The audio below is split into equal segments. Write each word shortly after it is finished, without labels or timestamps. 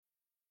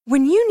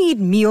When you need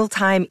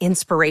mealtime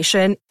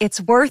inspiration,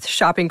 it's worth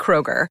shopping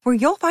Kroger, where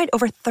you'll find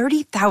over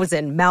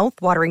 30,000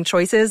 mouth-watering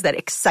choices that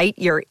excite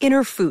your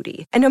inner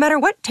foodie. And no matter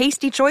what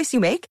tasty choice you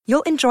make,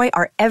 you'll enjoy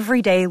our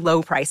everyday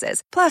low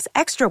prices, plus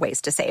extra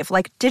ways to save,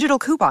 like digital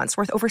coupons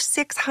worth over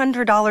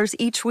 $600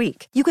 each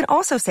week. You can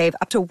also save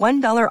up to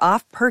 $1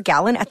 off per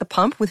gallon at the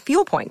pump with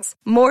fuel points.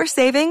 More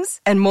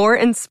savings and more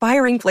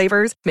inspiring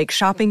flavors make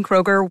shopping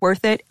Kroger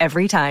worth it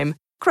every time.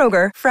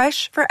 Kroger,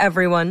 fresh for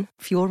everyone.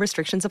 Fuel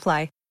restrictions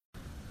apply.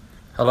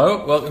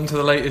 Hello, welcome to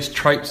the latest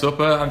Tripe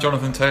Supper. I'm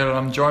Jonathan Taylor and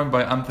I'm joined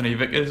by Anthony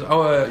Vickers.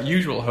 Our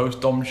usual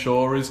host, Dom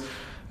Shaw, is...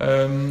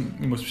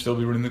 he must still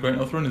be running the Great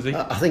North Run, is he?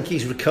 I think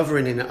he's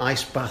recovering in an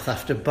ice bath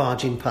after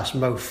barging past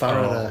Mo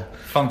Farah there.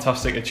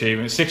 Fantastic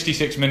achievement.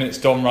 66 minutes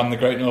Dom ran the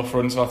Great North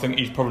Run, so I think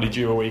he's probably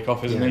due a week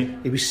off, isn't he?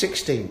 He was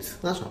 16th.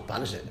 That's not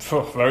bad, is it?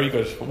 Oh, very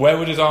good. Where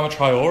would Osama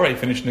Traore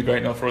finish in the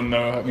Great North Run,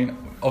 though? I mean,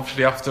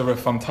 obviously after a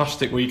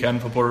fantastic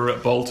weekend for Borough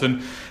at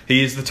Bolton,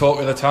 he is the talk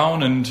of the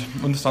town, and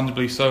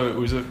understandably so. It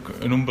was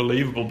an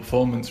unbelievable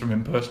performance from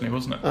him personally,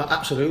 wasn't it?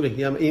 Absolutely.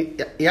 Yeah, I mean,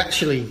 he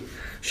actually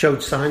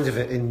showed signs of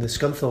it in the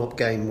Scunthorpe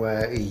game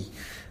where he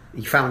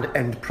found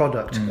end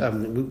product.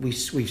 We've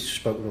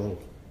spoken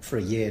all for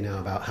a year now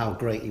about how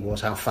great he was,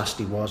 how fast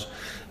he was,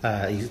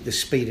 the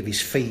speed of his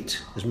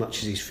feet as much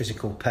as his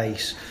physical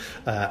pace,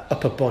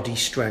 upper body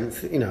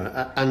strength,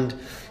 and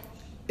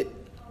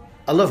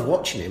I love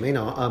watching him.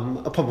 I'm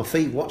up on my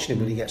feet watching him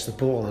when he gets the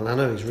ball, and I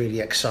know he's really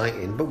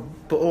exciting.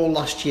 But all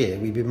last year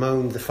we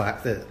bemoaned the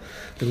fact that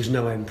there was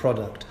no end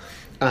product,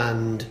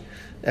 and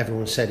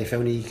everyone said if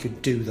only he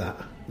could do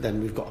that,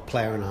 then we've got a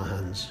player in our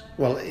hands.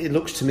 Well, it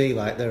looks to me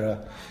like there are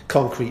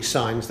concrete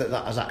signs that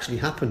has actually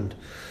happened.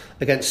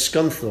 Against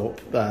Scunthorpe,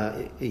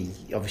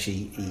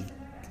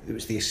 it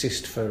was the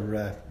assist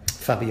for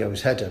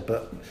Fabio's header,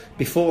 but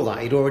before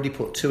that he'd already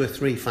put 2 or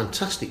 3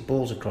 fantastic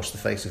balls across the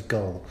face of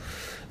goal,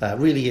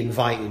 really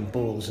inviting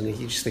balls, and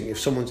you just think if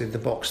someone's in the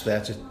box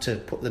there to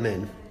put them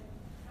in,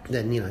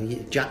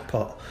 then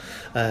jackpot.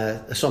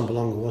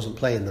 Assombalonga wasn't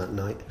playing that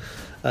night.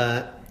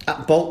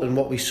 At Bolton,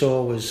 what we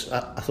saw was,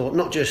 I thought,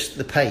 not just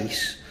the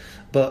pace,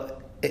 but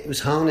it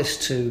was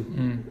harnessed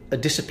to a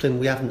discipline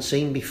we haven't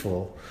seen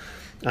before.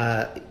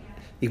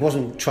 He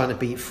wasn't trying to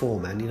beat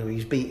 4 men, he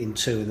was beating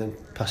 2 and then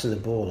passing the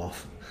ball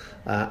off.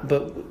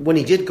 But when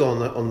he did go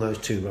on those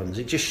 2 runs,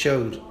 it just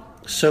showed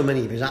so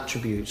many of his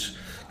attributes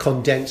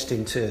condensed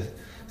into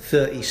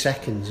 30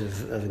 seconds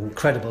of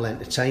incredible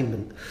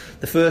entertainment.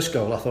 The first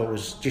goal I thought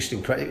was just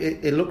incredible.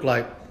 It looked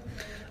like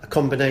a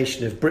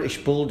combination of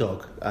British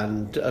Bulldog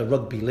and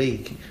rugby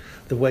league,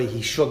 the way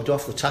he shrugged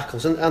off the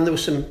tackles, and there were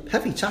some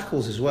heavy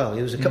tackles as well.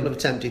 There was a couple of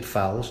attempted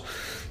fouls.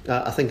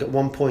 I think at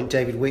one point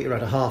David Wheater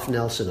had a half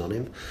Nelson on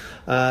him,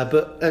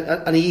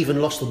 and he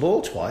even lost the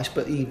ball twice,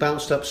 but he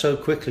bounced up so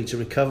quickly to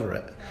recover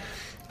it.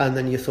 And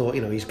then you thought,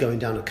 he's going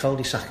down a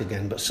cul-de-sac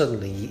again, but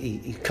suddenly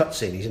he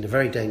cuts in. He's in a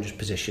very dangerous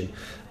position,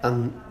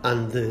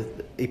 and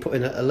he put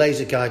in a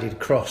laser-guided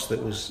cross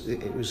that was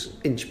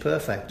inch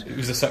perfect. It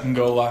was the second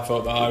goal I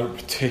thought that I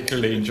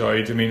particularly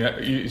enjoyed. I mean,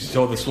 you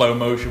saw the slow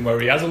motion where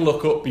he has a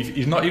look up.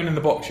 He's not even in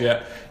the box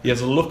yet. He has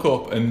a look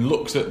up and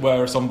looks at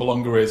where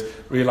Assombalonga is,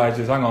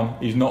 realises, hang on,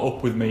 he's not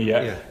up with me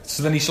yet. Yeah.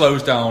 So then he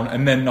slows down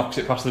and then knocks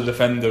it past the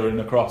defender and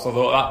across. I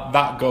thought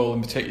that goal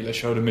in particular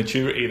showed a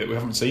maturity that we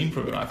haven't seen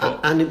from him, I thought.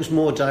 And it was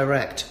more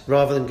direct,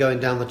 rather than going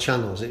down the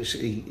channels.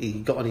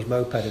 He got on his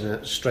moped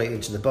and straight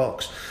into the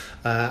box.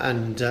 I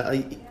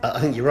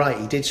think you're right,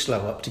 he did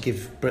slow up to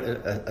give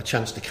Britain a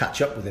chance to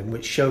catch up with him,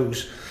 which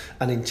shows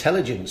an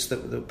intelligence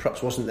that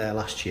perhaps wasn't there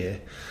last year.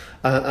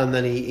 And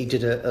then he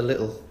did a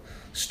little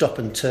stop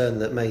and turn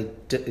that made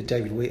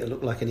David Wheater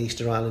look like an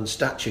Easter Island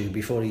statue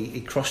before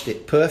he crossed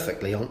it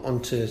perfectly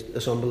onto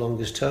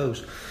Assombalonga's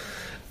toes.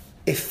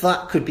 If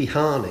that could be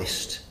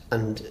harnessed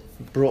and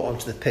brought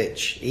onto the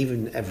pitch,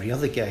 even every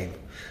other game,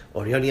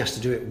 or he only has to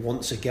do it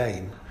once a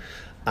game,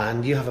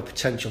 and you have a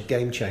potential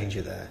game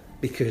changer there,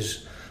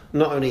 because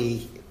not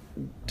only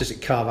does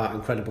it carve out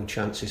incredible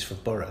chances for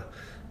Borough,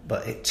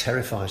 but it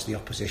terrifies the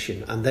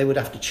opposition, and they would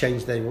have to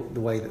change the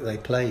way that they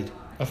played.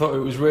 I thought it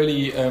was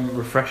really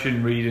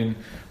refreshing reading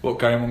what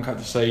Gary Monk had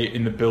to say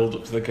in the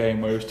build-up to the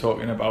game, where he was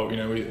talking about,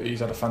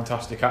 he's had a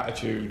fantastic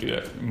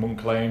attitude, Monk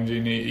claimed,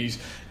 and he's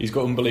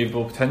got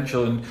unbelievable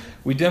potential, and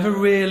we never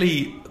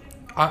really,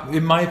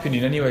 in my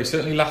opinion anyway,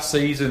 certainly last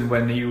season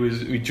when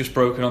he'd just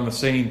broken on the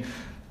scene,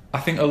 I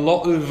think a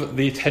lot of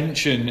the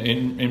attention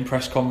in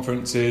press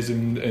conferences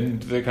and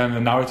the kind of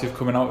the narrative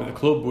coming out of the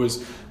club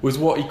was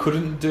what he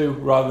couldn't do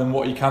rather than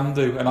what he can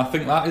do, and I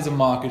think that is a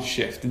marked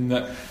shift in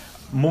that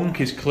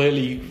Monk is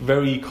clearly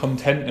very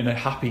content and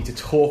happy to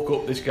talk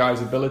up this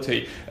guy's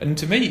ability, and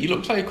to me he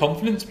looks like a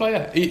confidence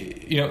player.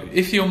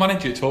 If your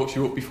manager talks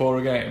you up before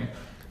a game,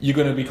 you're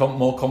going to be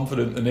more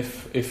confident than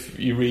if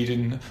you're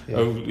reading,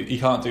 oh, he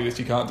can't do this,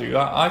 he can't do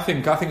that. I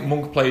think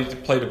Monk played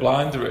a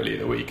blinder really at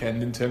the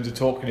weekend in terms of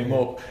talking him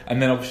up,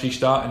 and then obviously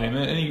starting him,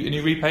 and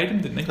he repaid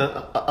him, didn't he?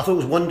 I thought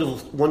it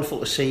was wonderful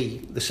to see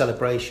the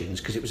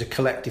celebrations, because it was a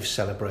collective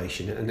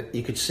celebration, and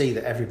you could see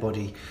that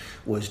everybody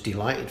was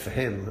delighted for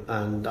him.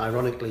 And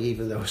ironically,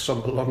 even though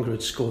Sombalonga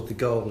had scored the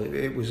goal,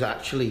 it was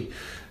actually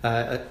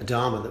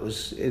Adama that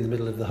was in the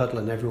middle of the huddle,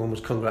 and everyone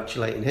was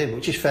congratulating him,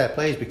 which is fair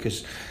play,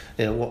 because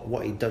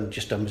what he'd done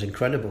was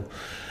incredible.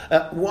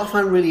 What I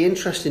find really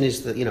interesting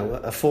is that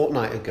a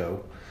fortnight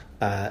ago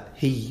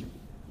he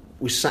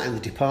was sat in the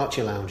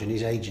departure lounge, and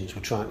his agents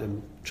were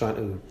trying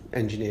to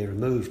engineer a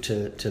move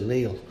to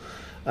Lille.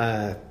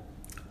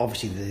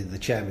 Obviously the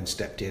chairman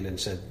stepped in and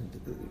said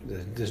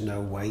there's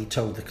no way. He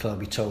told the club,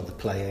 he told the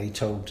player, he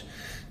told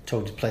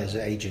the players'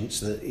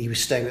 agents that he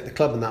was staying at the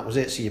club, and that was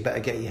it, so you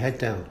better get your head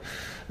down.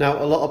 Now,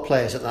 a lot of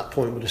players at that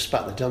point would have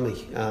spat the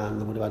dummy,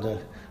 and they would have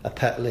had a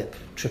pet lip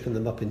tripping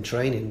them up in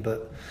training,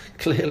 but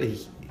clearly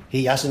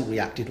he hasn't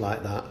reacted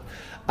like that.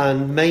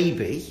 And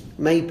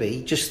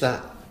maybe just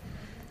that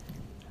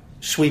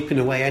sweeping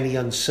away any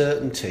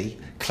uncertainty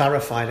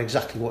clarified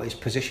exactly what his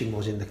position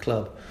was in the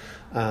club.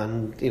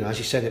 And as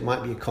you said, it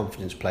might be a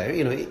confidence player.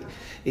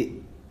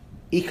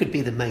 He could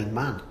be the main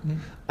man,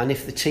 and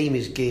if the team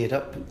is geared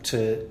up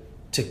to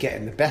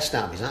getting the best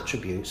out of his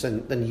attributes,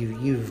 then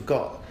you've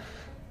got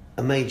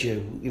a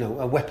major,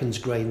 a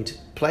weapons-grade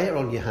player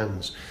on your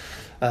hands.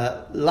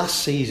 Last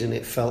season,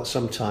 it felt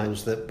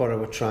sometimes that Borough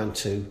were trying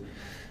to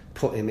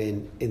put him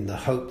in the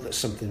hope that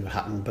something would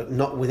happen, but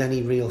not with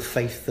any real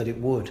faith that it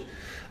would.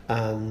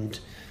 And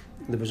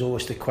there was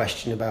always the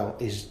question about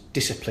his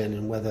discipline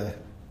and whether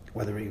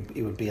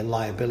he would be a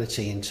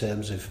liability in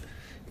terms of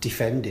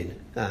defending.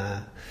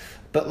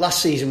 But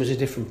last season was a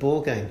different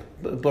ball game.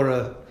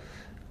 Borough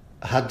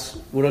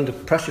were under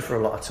pressure for a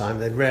lot of time.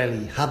 They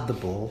rarely had the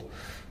ball.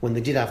 When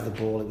they did have the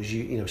ball, it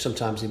was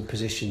sometimes in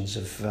positions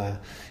of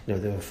they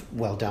were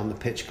well down the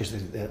pitch because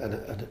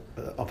an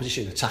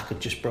opposition attack had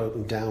just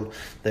broken down.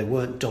 They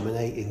weren't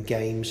dominating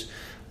games.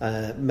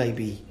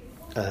 Maybe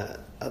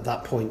at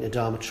that point,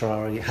 Adama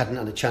Traore hadn't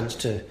had a chance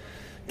to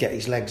get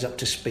his legs up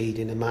to speed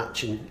in a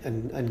match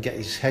and get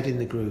his head in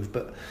the groove.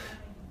 But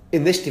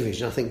in this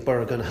division, I think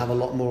Borough are going to have a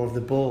lot more of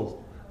the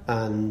ball,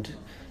 and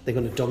they're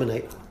going to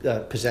dominate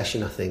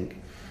possession, I think.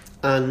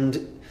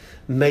 And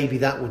maybe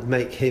that would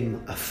make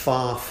him a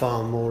far,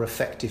 far more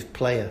effective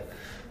player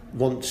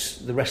once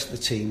the rest of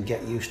the team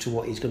get used to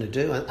what he's going to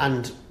do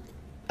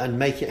and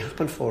make it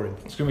happen for him.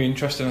 It's going to be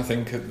interesting, I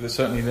think,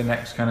 certainly the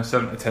next kind of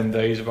 7 to 10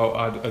 days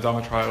about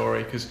Adama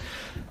Traore, because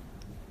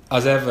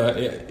as ever,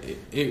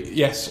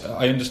 yes,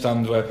 I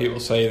understand where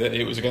people say that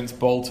it was against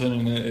Bolton,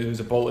 and it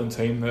was a Bolton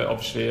team that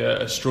obviously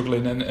are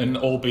struggling, and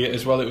albeit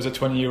as well, it was a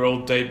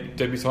 20-year-old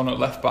debutant at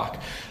left back.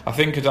 I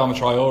think Adama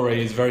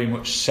Traore has very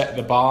much set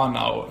the bar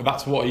now.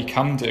 That's what he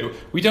can do.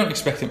 We don't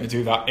expect him to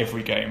do that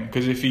every game,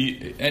 because if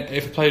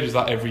a player does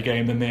that every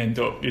game, then they end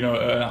up, an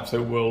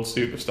absolute world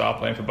superstar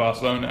playing for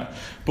Barcelona.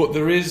 But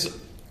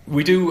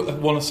we do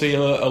want to see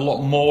a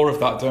lot more of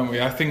that, don't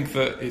we? I think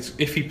that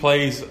if he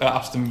plays at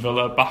Aston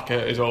Villa, back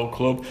at his old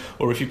club,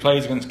 or if he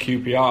plays against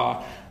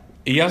QPR,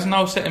 he has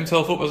now set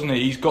himself up, hasn't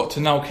he? He's got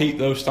to now keep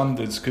those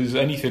standards, because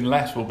anything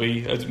less will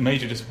be a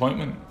major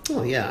disappointment.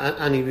 Oh yeah,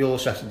 and he will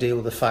also have to deal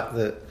with the fact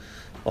that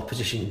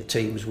opposition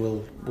teams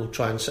will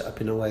try and set up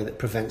in a way that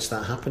prevents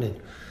that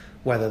happening,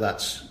 whether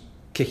that's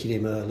kicking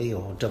him early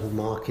or double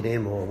marking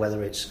him, or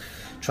whether it's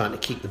trying to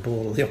keep the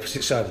ball on the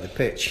opposite side of the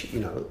pitch,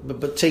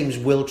 but teams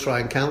will try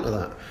and counter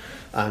that,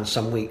 and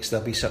some weeks they'll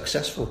be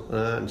successful,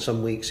 and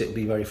some weeks it'll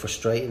be very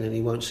frustrating and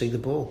he won't see the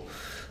ball.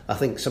 I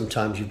think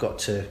sometimes you've got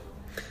to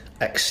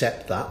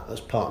accept that as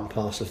part and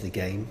parcel of the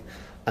game,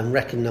 and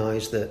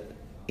recognise that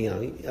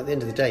at the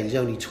end of the day he's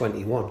only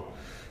 21.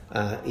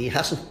 He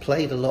hasn't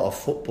played a lot of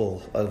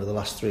football over the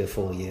last 3 or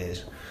 4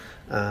 years,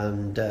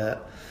 and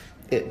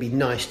it'd be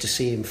nice to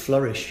see him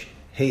flourish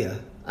here.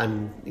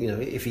 And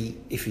if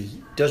he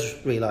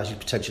does realise he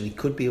potentially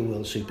could be a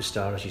world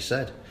superstar, as you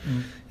said,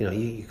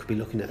 you could be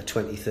looking at a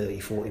 20, 30,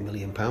 40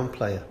 million pound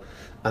player,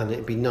 and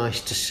it'd be nice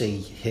to see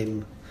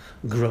him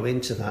grow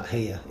into that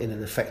here in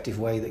an effective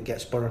way that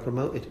gets Borough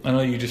promoted. I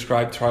know you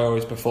described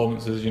Traore's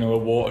performance as a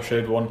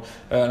watershed one,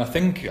 and I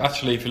think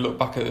actually if you look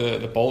back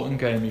at the Bolton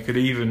game, you could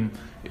even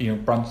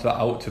branch that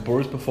out to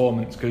Borough's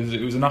performance, because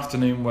it was an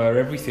afternoon where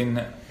everything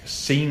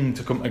seemed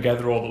to come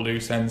together, all the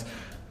loose ends.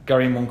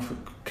 Gary Monk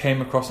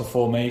came across a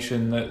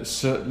formation that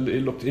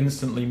certainly looked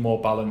instantly more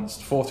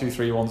balanced.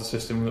 4-2-3-1's a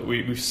system that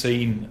we've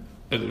seen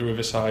at the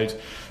Riverside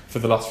for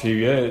the last few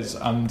years,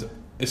 and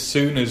as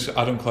soon as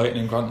Adam Clayton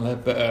and Grant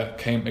Ledbetter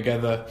came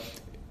together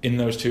in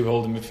those two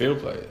holding midfield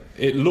play,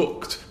 it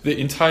looked, the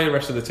entire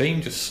rest of the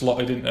team just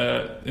slotted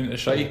into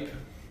shape.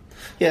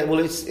 Yeah, well,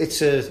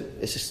 it's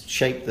a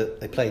shape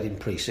that they played in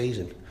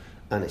pre-season,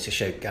 and it's a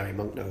shape Gary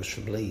Monk knows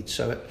from Leeds.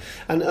 So,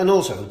 and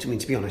also, to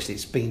be honest,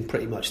 it's been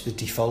pretty much the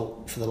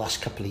default for the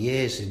last couple of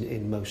years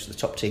in most of the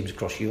top teams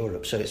across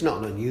Europe. So it's not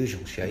an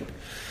unusual shape.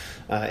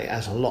 It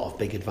has a lot of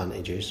big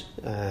advantages.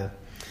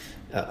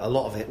 a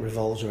lot of it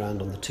revolves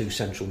around on the two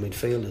central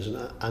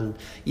midfielders. And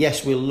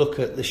yes, we'll look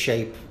at the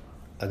shape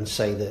and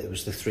say that it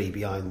was the three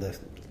behind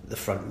the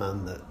front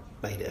man that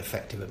made it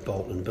effective at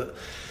Bolton, but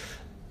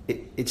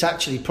it's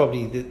actually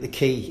probably the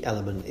key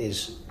element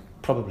is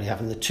probably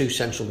having the two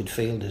central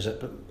midfielders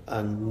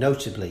and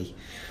notably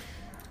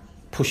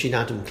pushing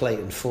Adam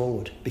Clayton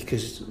forward,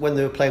 because when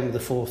they were playing with the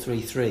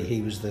 4-3-3,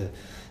 he was the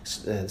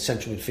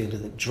central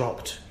midfielder that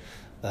dropped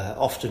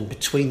often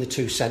between the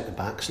two centre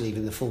backs,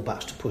 leaving the full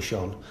backs to push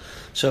on.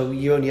 So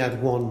you only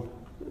had one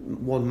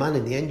man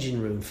in the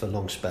engine room for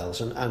long spells,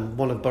 and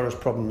one of Borough's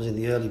problems in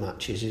the early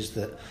matches is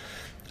that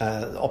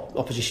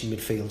opposition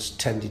midfields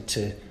tended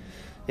to,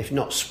 if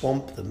not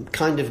swamp them,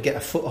 kind of get a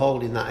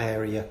foothold in that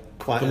area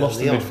quite early on.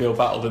 They lost the midfield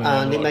battle, didn't they?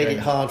 And it made it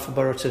hard for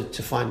Borough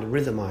to find a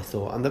rhythm, I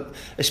thought. And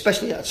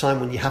especially at a time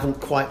when you haven't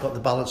quite got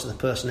the balance of the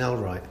personnel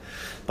right.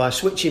 By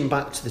switching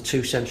back to the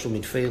two central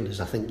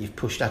midfielders, I think you've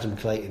pushed Adam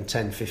Clayton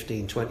 10,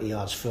 15, 20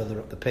 yards further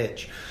up the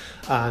pitch.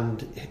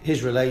 And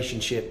his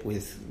relationship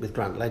with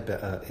Grant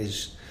Ledbetter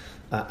is...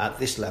 at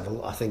this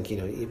level, I think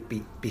it'd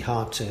be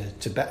hard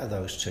to better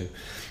those two.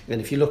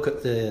 And if you look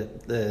at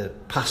the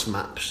pass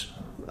maps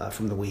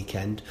from the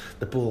weekend,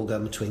 the ball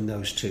going between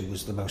those two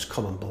was the most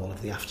common ball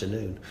of the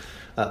afternoon.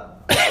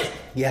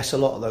 Yes, a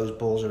lot of those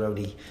balls are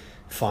only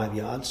 5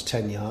 yards,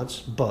 10 yards,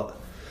 but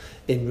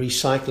in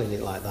recycling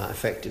it like that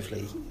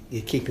effectively,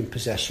 you're keeping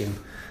possession,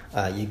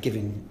 you're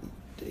giving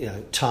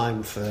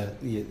time for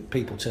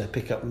people to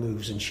pick up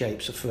moves and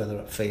shapes further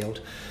upfield.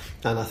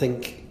 And I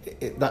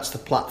think that's the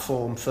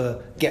platform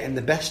for getting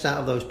the best out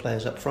of those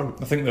players up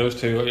front. I think those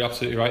two, you're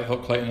absolutely right. I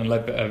thought Clayton and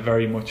Ledbetter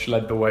very much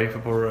led the way for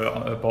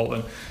Borough at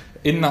Bolton.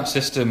 In that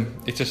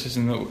system, it's a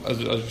system that, as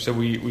we said,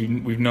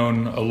 we've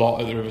known a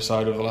lot at the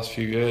Riverside over the last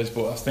few years,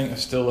 but I think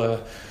there's still a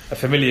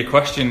familiar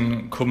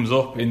question comes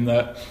up in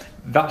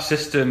that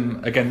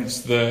system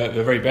against the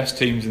very best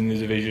teams in the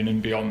division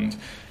and beyond.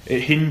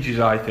 It hinges,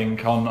 I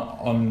think,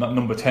 on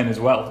number 10 as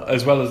well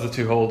as the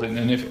two holding.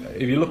 And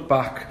if you look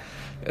back,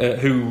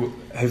 who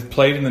have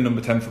played in the number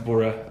 10 for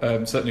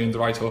Borough, certainly under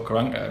Aitor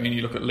Karanka. I mean,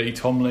 you look at Lee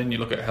Tomlin, you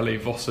look at Helle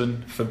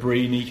Vossen,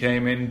 Fabrini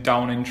came in,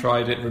 Downing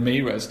tried it,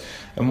 Ramirez.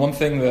 And one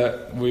thing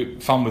that we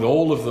found with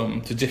all of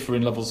them to differ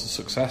in levels of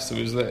success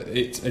was that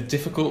it's a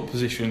difficult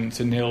position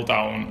to nail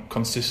down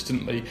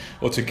consistently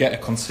or to get a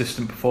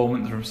consistent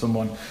performance from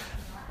someone.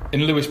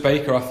 In Lewis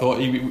Baker, I thought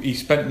he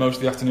spent most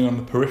of the afternoon on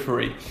the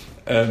periphery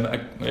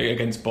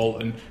against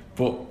Bolton,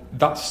 but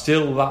that's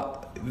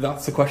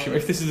the question.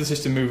 If this is the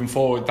system moving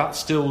forward, that's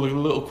still a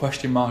little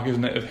question mark,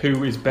 isn't it, of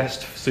who is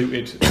best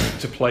suited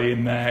to play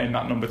in there in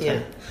that number 10.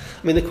 Yeah.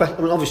 I mean,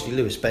 obviously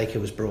Lewis Baker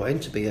was brought in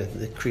to be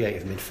the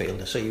creative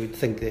midfielder, so you would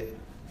think that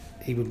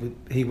he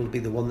would be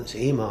the one that's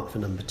earmarked for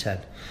number 10.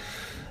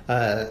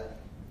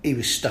 He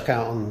was stuck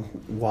out on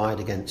wide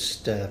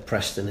against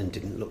Preston and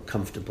didn't look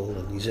comfortable,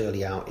 and his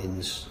early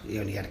outings, he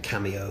only had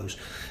cameos.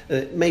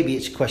 Maybe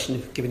it's a question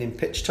of giving him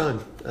pitch time.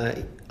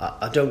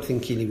 I don't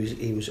think he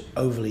was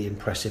overly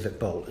impressive at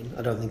Bolton.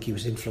 I don't think he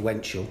was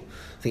influential.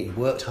 I think he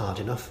worked hard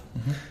enough.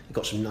 Mm-hmm. He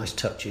got some nice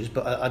touches,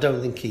 but I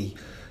don't think he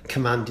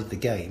commanded the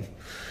game.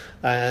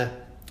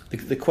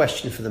 The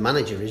question for the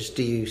manager is,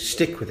 do you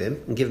stick with him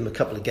and give him a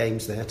couple of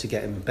games there to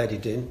get him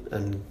bedded in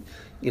and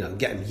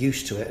get him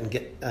used to it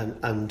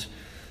and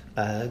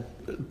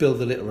build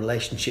the little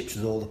relationships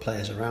with all the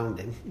players around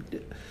him?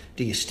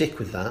 Do you stick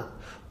with that,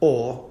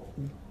 or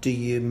do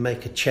you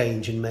make a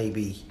change and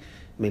maybe?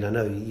 I mean, I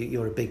know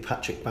you're a big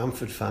Patrick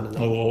Bamford fan, and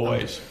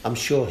always. I'm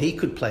sure he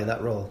could play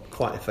that role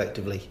quite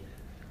effectively.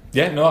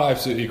 Yeah, no, I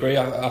absolutely agree.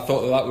 I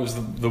thought that was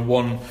the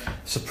one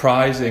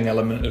surprising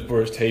element of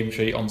Borough's team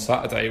sheet on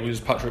Saturday was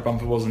Patrick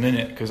Bamford wasn't in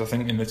it, because I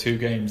think in the two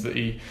games that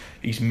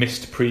he's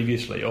missed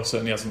previously, or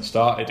certainly hasn't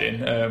started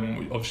in,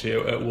 obviously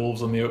at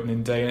Wolves on the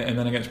opening day and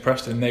then against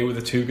Preston, they were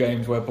the two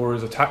games where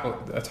Borough's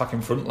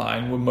attacking front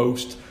line were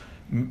most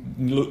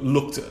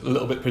looked a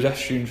little bit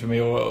pedestrian for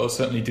me, or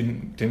certainly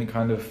didn't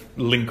kind of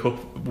link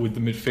up with the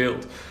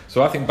midfield.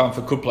 So I think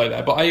Bamford could play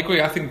there, but I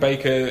agree. I think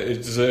Baker has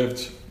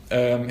deserved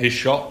his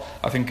shot.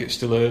 I think it's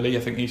still early.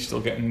 I think he's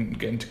still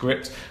getting to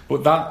grips.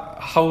 But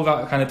how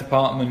that kind of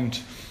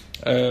department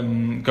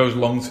goes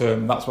long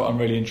term, that's what I'm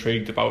really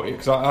intrigued about it,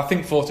 because I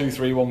think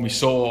 4-2-3-1 we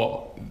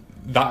saw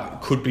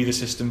that could be the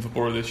system for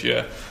Borough this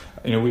year.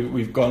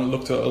 We've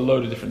looked at a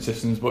load of different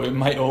systems, but it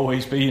might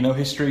always be,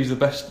 history is the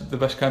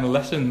best kind of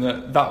lesson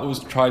that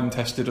was tried and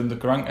tested under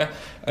Karanka,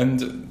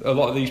 and a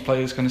lot of these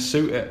players kind of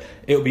suit it.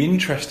 It'll be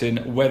interesting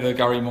whether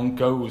Gary Monk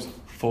goes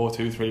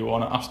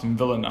 4-2-3-1 at Aston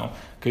Villa now,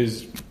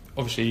 because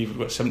obviously you've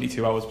got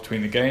 72 hours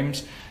between the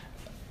games.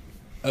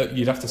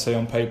 You'd have to say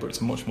on paper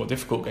it's a much more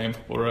difficult game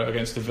for Borough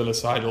against the Villa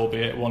side,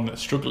 albeit one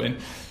that's struggling.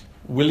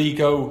 Will he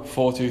go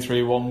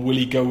 4-2-3-1? Will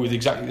he go with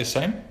exactly the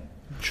same?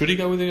 Should he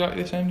go with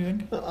exactly the same, do you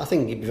think? I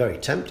think he'd be very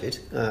tempted.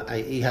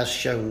 He has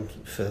shown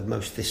for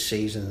most this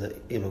season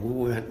that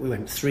we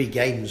went 3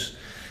 games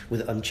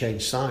with an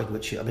unchanged side,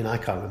 which, I mean, I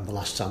can't remember the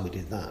last time we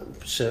did that.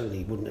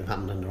 Certainly wouldn't have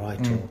happened under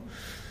Aitor.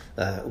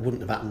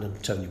 wouldn't have happened under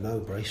Tony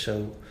Mowbray.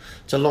 So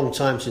it's a long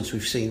time since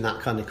we've seen that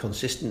kind of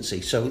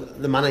consistency. So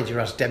the manager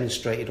has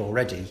demonstrated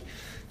already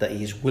that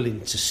he is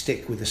willing to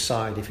stick with the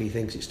side if he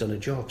thinks it's done a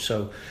job.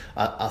 So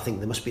I think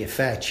there must be a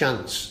fair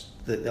chance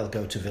that they'll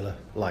go to Villa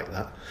like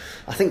that.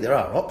 I think there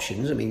are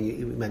options. I mean,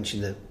 you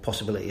mentioned the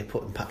possibility of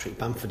putting Patrick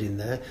Bamford in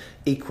there.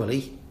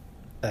 Equally,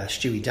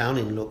 Stewie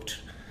Downing looked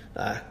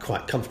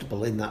quite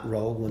comfortable in that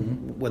role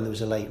when there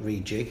was a late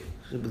rejig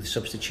with the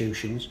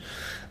substitutions,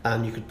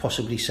 and you could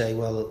possibly say,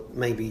 well,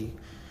 maybe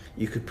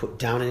you could put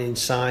Downing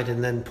inside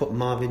and then put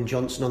Marvin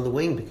Johnson on the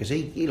wing, because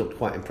he looked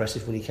quite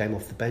impressive when he came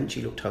off the bench.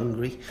 He looked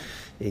hungry,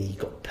 he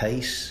got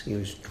pace, he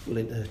was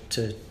willing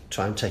to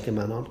try and take a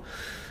man on.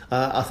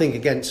 I think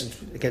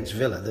against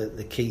Villa,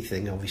 the key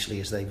thing obviously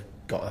is they've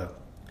got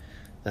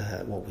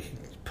what we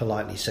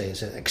politely say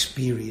is an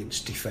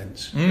experienced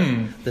defence.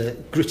 The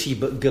gritty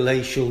but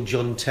glacial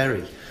John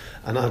Terry.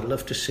 And I'd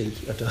love to see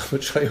Adama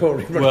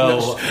Traore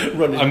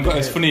running.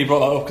 It's funny you brought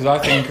that up, because I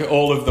think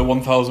all of the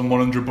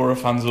 1,100 Borough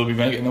fans will be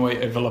making their way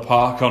to Villa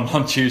Park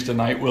on Tuesday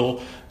night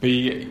will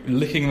be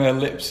licking their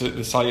lips at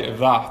the sight of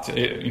that.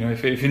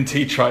 If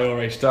indeed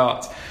Traore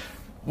starts.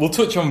 We'll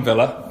touch on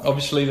Villa.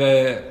 Obviously,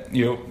 they're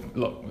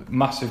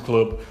massive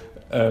club,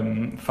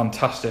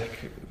 fantastic.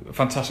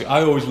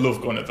 I always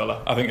love going to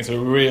Villa. I think it's a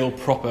real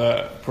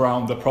proper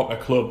ground, a proper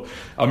club.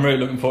 I'm really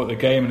looking forward to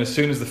the game, and as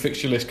soon as the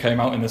fixture list came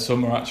out in the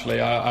summer, actually,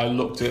 I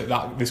looked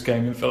at this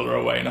game in Villa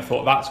away, and I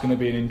thought that's going to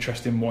be an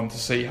interesting one to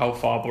see how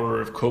far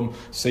Borough have come,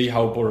 see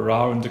how Borough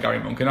are under Gary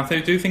Monk. And I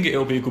do think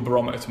it'll be a good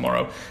barometer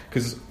tomorrow,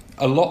 because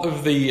a lot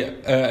of the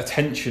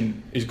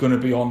attention is going to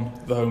be on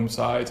the home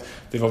side.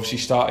 They've obviously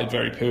started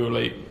very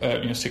poorly,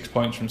 6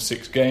 points from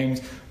 6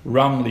 games.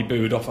 Roundly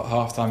booed off at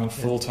half-time and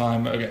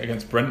full-time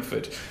against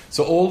Brentford.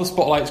 So all the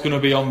spotlight's going to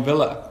be on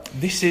Villa.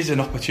 This is an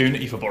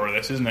opportunity for Borough,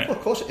 this, isn't it? Well,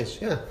 of course it is,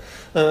 yeah.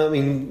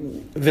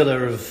 Villa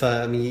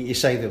have... you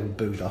say they were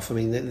booed off.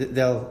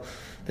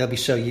 They'll be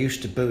so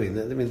used to booing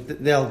that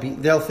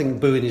they'll think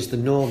booing is the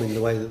norm, in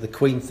the way that the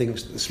Queen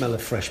thinks that the smell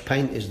of fresh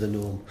paint is the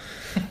norm.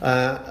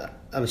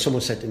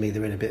 Someone said to me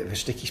they're in a bit of a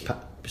sticky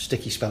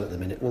spell at the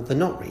minute. Well, they're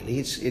not really.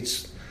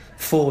 It's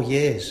 4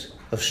 years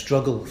of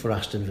struggle for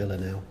Aston Villa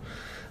now.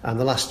 And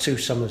the last 2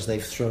 summers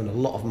they've thrown a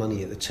lot of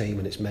money at the team,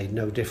 and it's made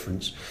no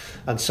difference.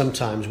 And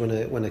sometimes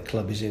when a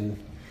club is in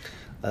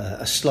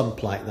a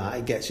slump like that,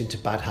 it gets into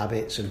bad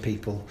habits, and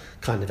people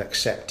kind of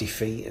accept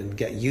defeat and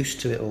get used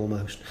to it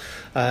almost.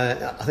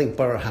 I think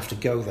Borough have to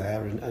go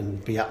there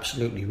and be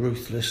absolutely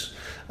ruthless,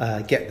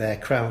 get their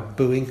crowd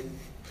booing,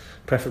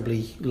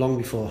 preferably long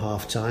before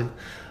half time,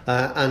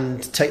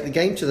 and take the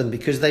game to them,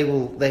 because they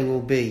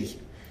will be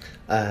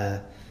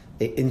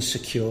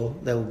insecure,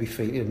 they will be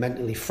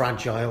mentally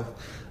fragile.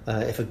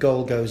 If a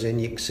goal goes in,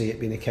 you can see it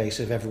being a case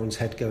of everyone's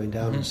head going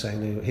down and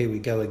saying, here we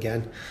go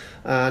again.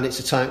 And it's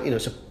a time,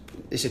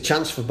 it's a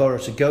chance for Borough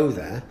to go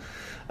there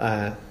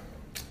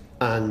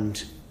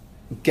and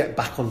get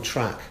back on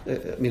track.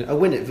 A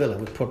win at Villa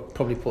would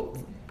probably put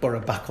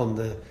Borough back on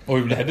the... Or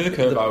even ahead of the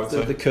curve, I would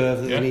say. The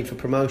curve that they need for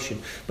promotion.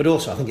 But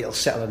also, I think it'll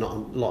settle a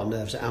lot of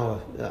nerves at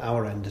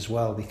our end as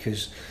well,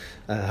 because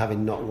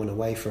having not won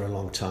away for a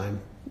long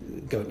time,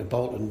 going to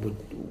Bolton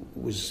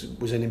was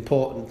an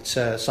important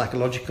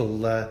psychological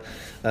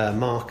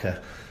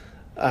marker.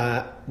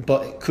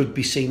 But it could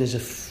be seen as a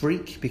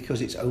freak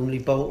because it's only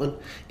Bolton.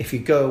 If you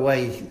go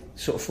away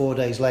sort of 4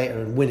 days later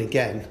and win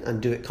again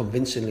and do it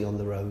convincingly on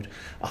the road,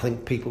 I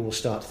think people will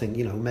start to think,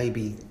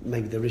 maybe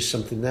there is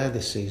something there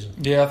this season.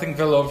 Yeah, I think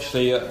Villa,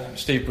 obviously,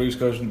 Steve Bruce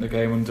goes into the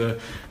game under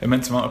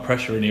immense amount of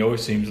pressure, and he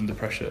always seems under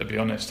pressure, to be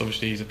honest.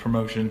 Obviously, he's a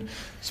promotion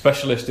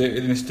specialist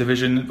in this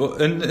division,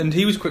 and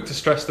he was quick to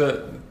stress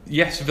that,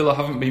 yes, Villa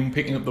haven't been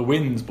picking up the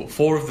wins, but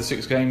 4 of the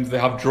 6 games they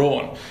have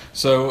drawn.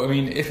 So,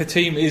 if a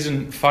team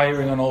isn't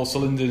firing on all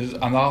cylinders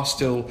and are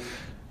still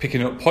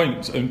picking up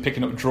points and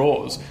picking up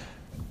draws,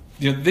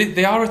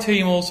 they are a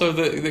team also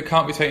that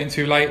can't be taken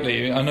too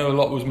lightly. I know a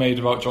lot was made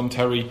about John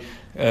Terry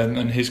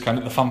and his kind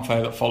of the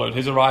fanfare that followed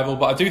his arrival,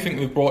 but I do think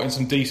they've brought in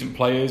some decent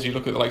players. You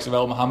look at the likes of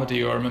El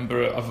Mohammadi, who I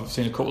remember I've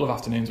seen a couple of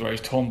afternoons where he's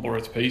torn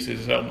Borough to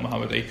pieces. El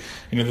Mohammadi,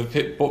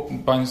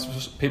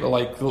 people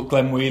like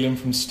Glenn Whelan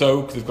from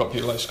Stoke. They've got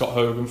people like Scott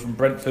Hogan from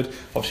Brentford,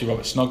 obviously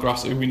Robert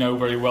Snodgrass, who we know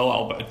very well,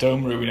 Albert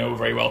Adoma, who we know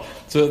very well.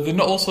 So they're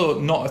also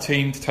not a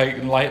team to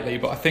take lightly.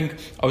 But I think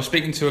I was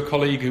speaking to a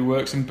colleague who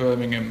works in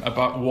Birmingham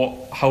about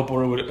how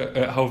Villa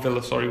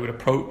would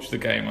approach the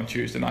game on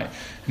Tuesday night,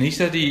 and he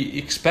said he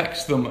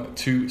expects them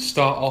to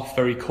start off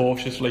very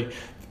cautiously.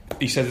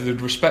 He said that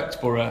they'd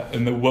respect Borough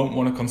and they won't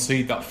want to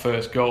concede that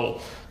first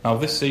goal. Now,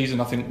 this season,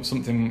 I think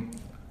something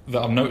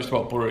that I've noticed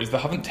about Borough is they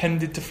haven't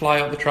tended to fly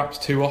out the traps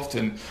too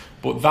often,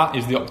 but that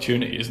is the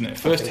opportunity, isn't it?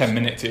 First 10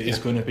 minutes, it is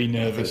going to be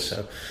nervous.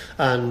 So.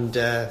 And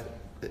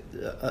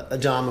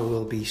Adama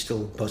will be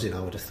still buzzing,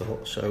 I would have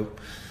thought. So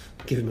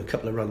give him a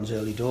couple of runs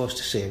early doors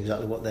to see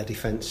exactly what their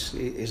defence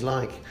is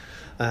like.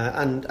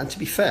 And to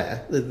be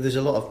fair, there's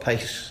a lot of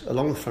pace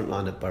along the front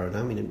line of Borough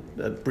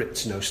now.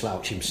 Britt's no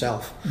slouch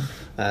himself,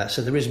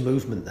 so there is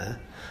movement there.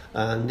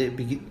 And it'd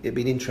be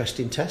an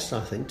interesting test,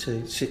 I think.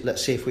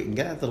 Let's see if we can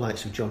get the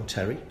likes of John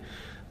Terry.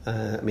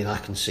 I mean, I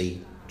can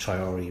see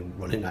Traore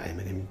running at him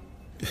and him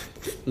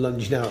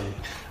lunging out.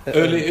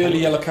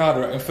 Early yellow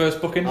card at first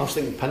booking. I was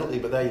thinking penalty,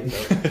 but there you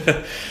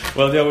go.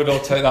 Well, yeah, we'd all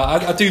take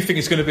that. I do think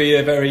it's going to be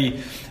a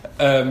very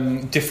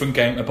different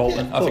game to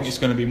Bolton. Yeah, I think it's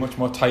going to be much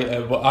more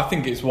tighter, but I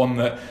think it's one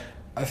that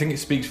I think it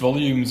speaks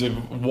volumes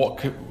of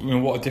what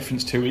a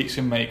difference 2 weeks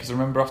can make. Because I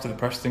remember after the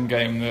Preston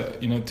game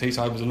that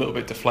Teesside was a little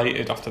bit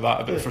deflated after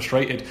that, a bit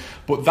frustrated.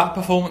 But that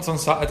performance on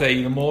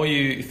Saturday, the more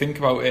you think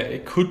about it,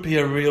 it could be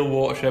a real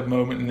watershed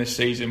moment in this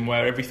season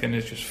where everything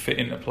is just fit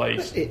into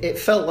place. It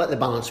felt like the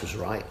balance was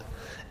right.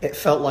 It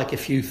felt like a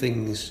few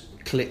things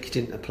clicked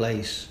into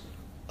place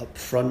up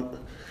front.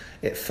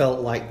 It felt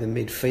like the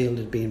midfield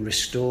had been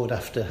restored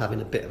after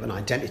having a bit of an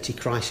identity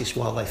crisis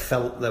while they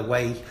felt their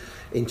way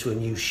into a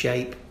new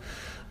shape.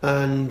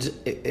 And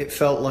it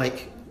felt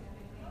like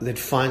they'd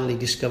finally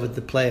discovered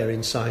the player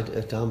inside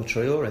Adama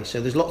Traore. So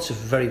there's lots of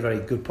very, very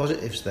good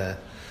positives there.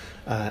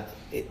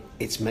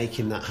 It's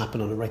making that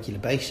happen on a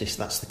regular basis.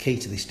 That's the key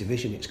to this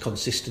division. It's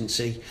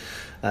consistency.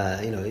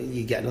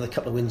 You get another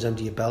couple of wins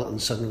under your belt and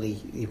suddenly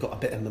you've got a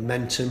bit of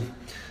momentum,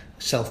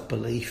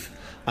 self-belief,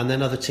 and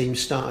then other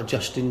teams start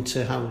adjusting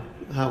to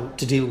how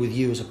to deal with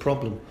you as a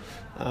problem,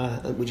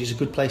 which is a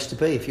good place to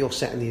be if you're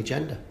setting the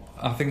agenda.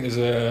 I think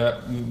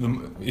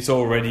it's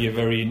already a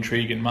very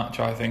intriguing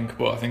match, I think,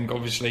 but I think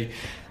obviously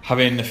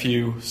having a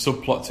few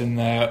subplots in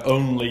there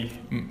only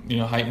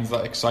heightens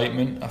that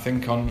excitement. I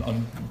think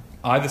on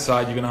either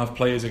side you're going to have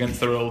players against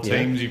their old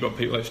teams. Yeah. You've got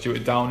people like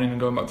Stuart Downing and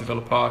going back to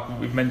Villa Park.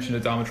 We've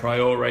mentioned Adama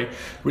Traore,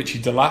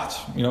 Richie Delat.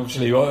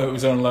 Obviously it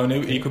was on loan.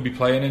 He could be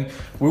playing in.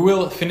 We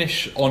will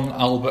finish on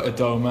Albert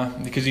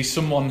Adoma because he's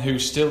someone who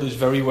still is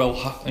very well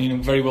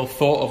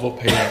thought of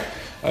up here.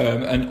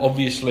 And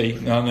obviously,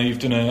 I know you've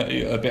done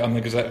a bit on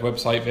the Gazette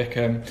website, Vic.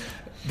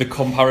 The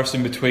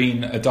comparison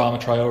between Adama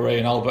Traore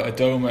and Albert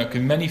Adoma,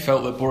 because many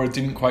felt that Borough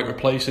didn't quite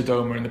replace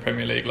Adoma in the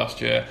Premier League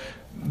last year.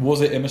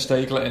 Was it a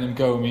mistake letting him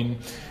go? I mean,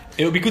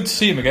 it'll be good to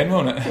see him again,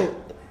 won't it? Well,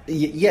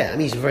 yeah, I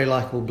mean, he's a very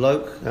likeable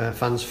bloke,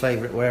 fans'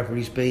 favourite wherever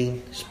he's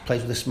been. He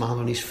plays with a smile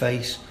on his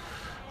face.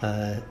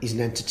 He's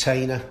an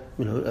entertainer,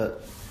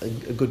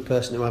 a good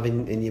person to have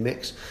in your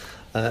mix.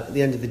 At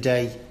the end of the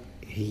day,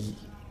 he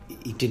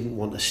didn't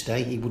want to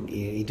stay.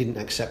 He didn't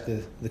accept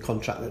the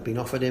contract that had been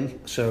offered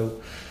him.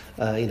 So,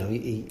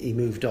 he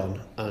moved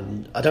on,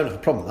 and I don't have a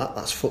problem with that.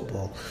 That's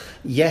football.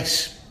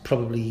 Yes,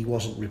 probably he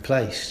wasn't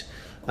replaced.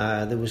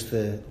 There was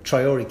the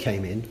Traore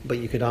came in, but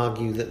you could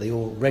argue that they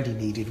already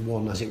needed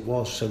one as it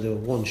was, so they were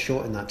one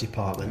short in that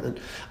department,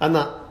 and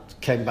that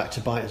came back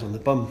to bite us on the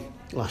bum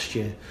last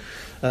year.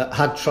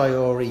 Had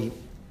Traore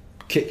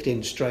kicked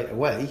in straight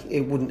away,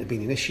 it wouldn't have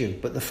been an issue.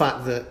 But the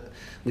fact that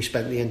we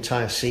spent the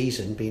entire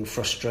season being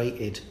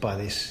frustrated by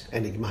this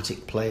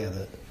enigmatic player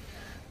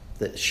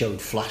that showed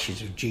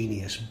flashes of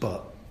genius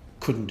but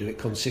couldn't do it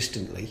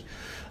consistently,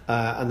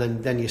 and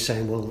then you're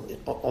saying, well,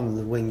 on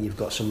the wing you've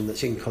got someone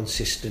that's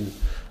inconsistent,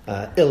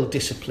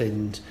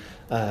 ill-disciplined,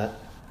 a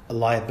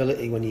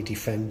liability when you're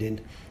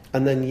defending.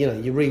 And then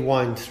you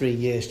rewind 3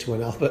 years to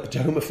when Albert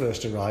Adoma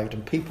first arrived,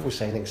 and people were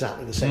saying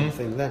exactly the same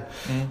thing then.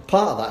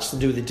 Part of that's to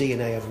do with the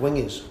DNA of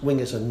wingers.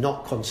 Wingers are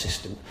not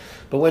consistent.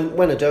 But when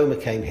Adoma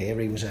came here,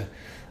 he was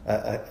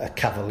a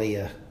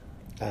cavalier,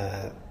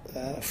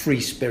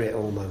 free spirit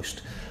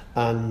almost,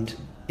 and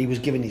he was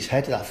given his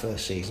head that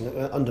first season.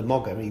 Under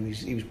Mogger,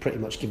 he was pretty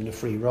much given a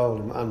free role,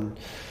 and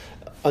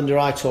under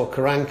Aitor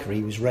Karanka,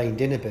 he was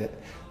reined in a bit.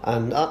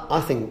 And I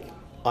think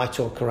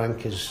Aitor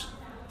Karanka's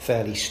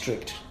fairly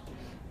strict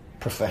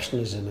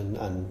professionalism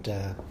and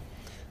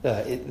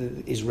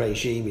his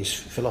regime, his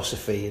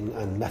philosophy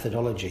and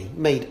methodology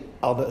made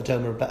Albert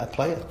Adoma a better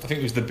player. I think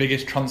it was the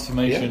biggest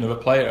transformation of a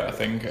player, I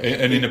think,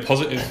 and in a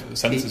positive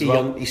sense as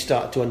well. He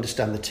started to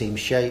understand the team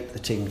shape, the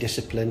team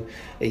discipline.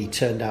 He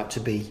turned out to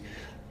be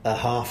a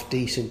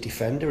half-decent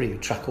defender. He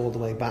would track all the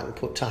way back and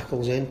put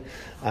tackles in.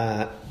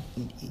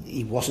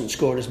 He wasn't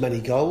scoring as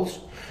many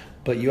goals,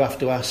 but you have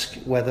to ask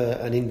whether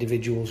an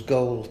individual's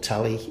goal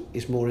tally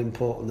is more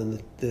important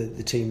than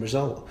the team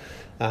result.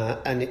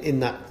 And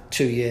in that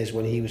 2 years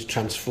when he was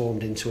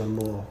transformed into a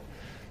more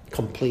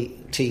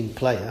complete team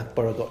player,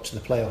 Borough got to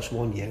the playoffs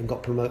one year and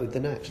got promoted the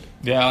next.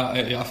 Yeah,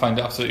 I find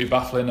it absolutely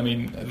baffling. I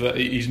mean, that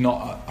he's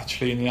not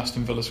actually in the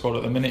Aston Villa squad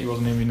at the minute. He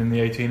wasn't even in the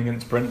 18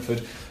 against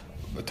Brentford.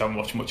 I don't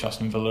watch much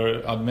Aston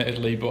Villa,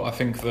 admittedly, but I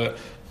think that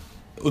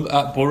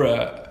at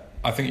Borough,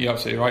 I think you're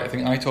absolutely right. I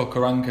think Aitor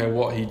Karanka,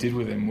 what he did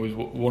with him was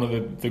one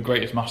of the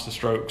greatest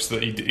masterstrokes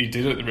that he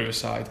did at the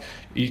Riverside.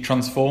 He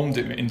transformed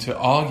him into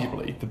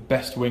arguably the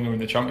best winger in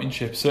the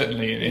Championship,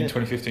 certainly in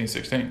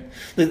 2015-16.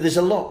 There's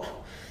a lot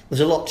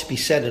to be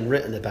said and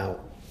written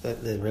about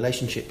the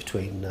relationship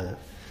between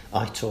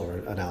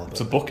Aitor and Albert.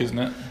 It's a book, isn't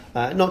it?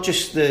 Not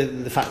just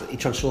the fact that he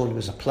transformed him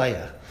as a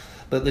player,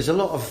 but there's a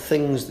lot of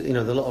things, a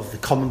lot of the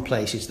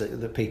commonplaces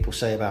that people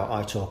say about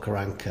Aitor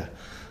Karanka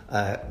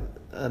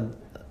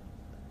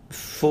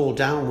fall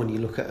down when you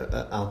look at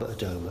Albert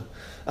Adoma.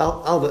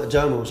 Albert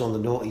Adoma was on the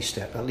naughty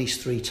step at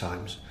least 3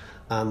 times,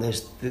 and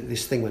there's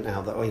this thing went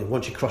out that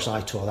once you cross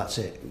Aitor, that's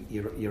it,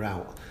 you're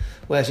out.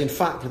 Whereas in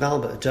fact with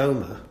Albert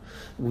Adomah,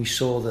 we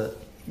saw that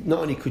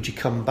not only could you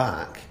come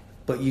back,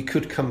 but you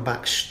could come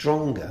back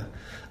stronger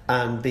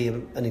and be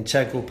an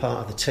integral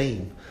part of the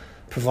team,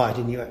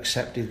 providing you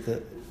accepted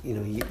that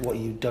what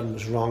you'd done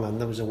was wrong and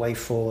there was a way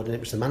forward, and it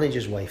was the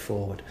manager's way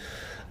forward.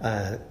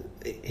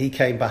 He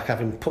came back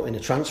having put in a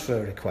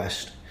transfer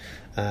request,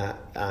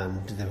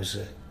 and there was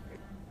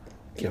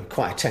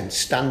quite a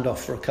tense standoff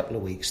for a couple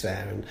of weeks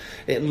there, and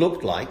it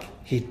looked like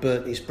he'd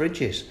burnt his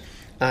bridges.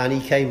 And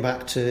he came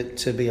back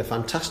to be a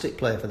fantastic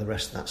player for the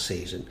rest of that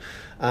season.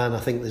 And I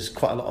think there's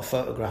quite a lot of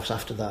photographs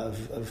after that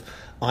of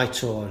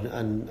Aitor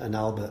and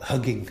Albert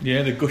hugging.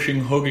 Yeah, the gushing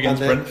hug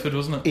against Brentford,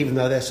 wasn't it? Even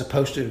though they're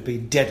supposed to be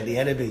deadly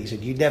enemies,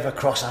 and you never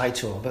cross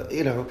Aitor. But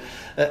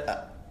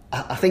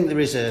I think there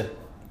is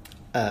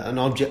an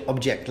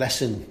object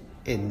lesson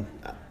in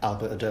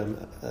Albert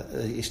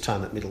Adomah, his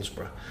time at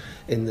Middlesbrough,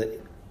 in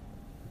that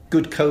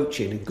good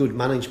coaching and good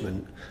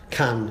management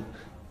can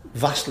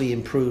vastly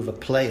improve a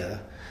player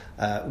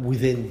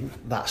within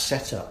that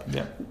setup.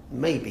 Yeah.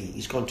 Maybe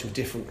he's gone to a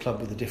different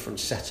club with a different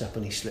setup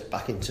and he slipped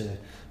back into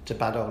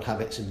bad old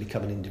habits and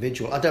become an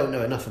individual. I don't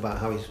know enough about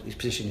how his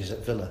position is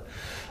at Villa.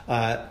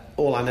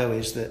 All I know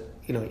is that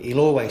he'll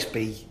always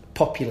be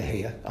popular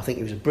here. I think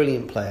he was a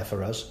brilliant player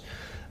for us.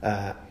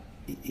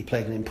 He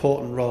played an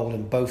important role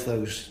in both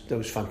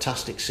those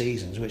fantastic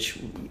seasons, which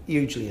were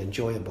hugely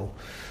enjoyable.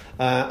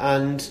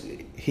 And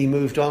he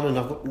moved on, and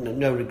I've got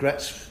no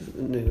regrets,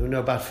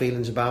 no bad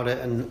feelings about it,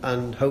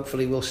 and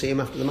hopefully we'll see him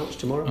after the match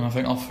tomorrow. And I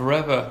think I'll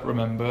forever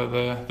remember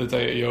the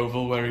day at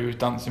Yeovil where he was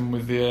dancing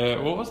with the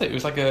what was it? It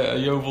was like a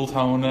Yeovil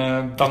Town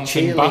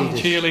dancing band,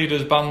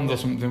 cheerleaders band or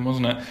something,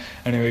 wasn't it?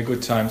 Anyway,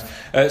 good times.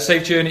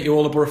 Safe journey to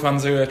all the Borough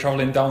fans who are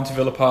travelling down to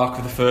Villa Park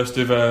for the first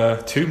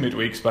of 2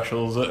 midweek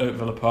specials at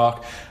Villa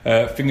Park.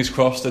 Fingers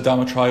crossed,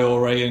 Adama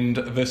Traore and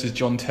versus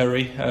John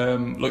Terry.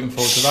 Looking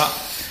forward to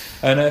that.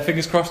 And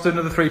fingers crossed,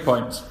 another 3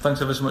 points.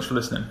 Thanks ever so much for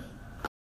listening.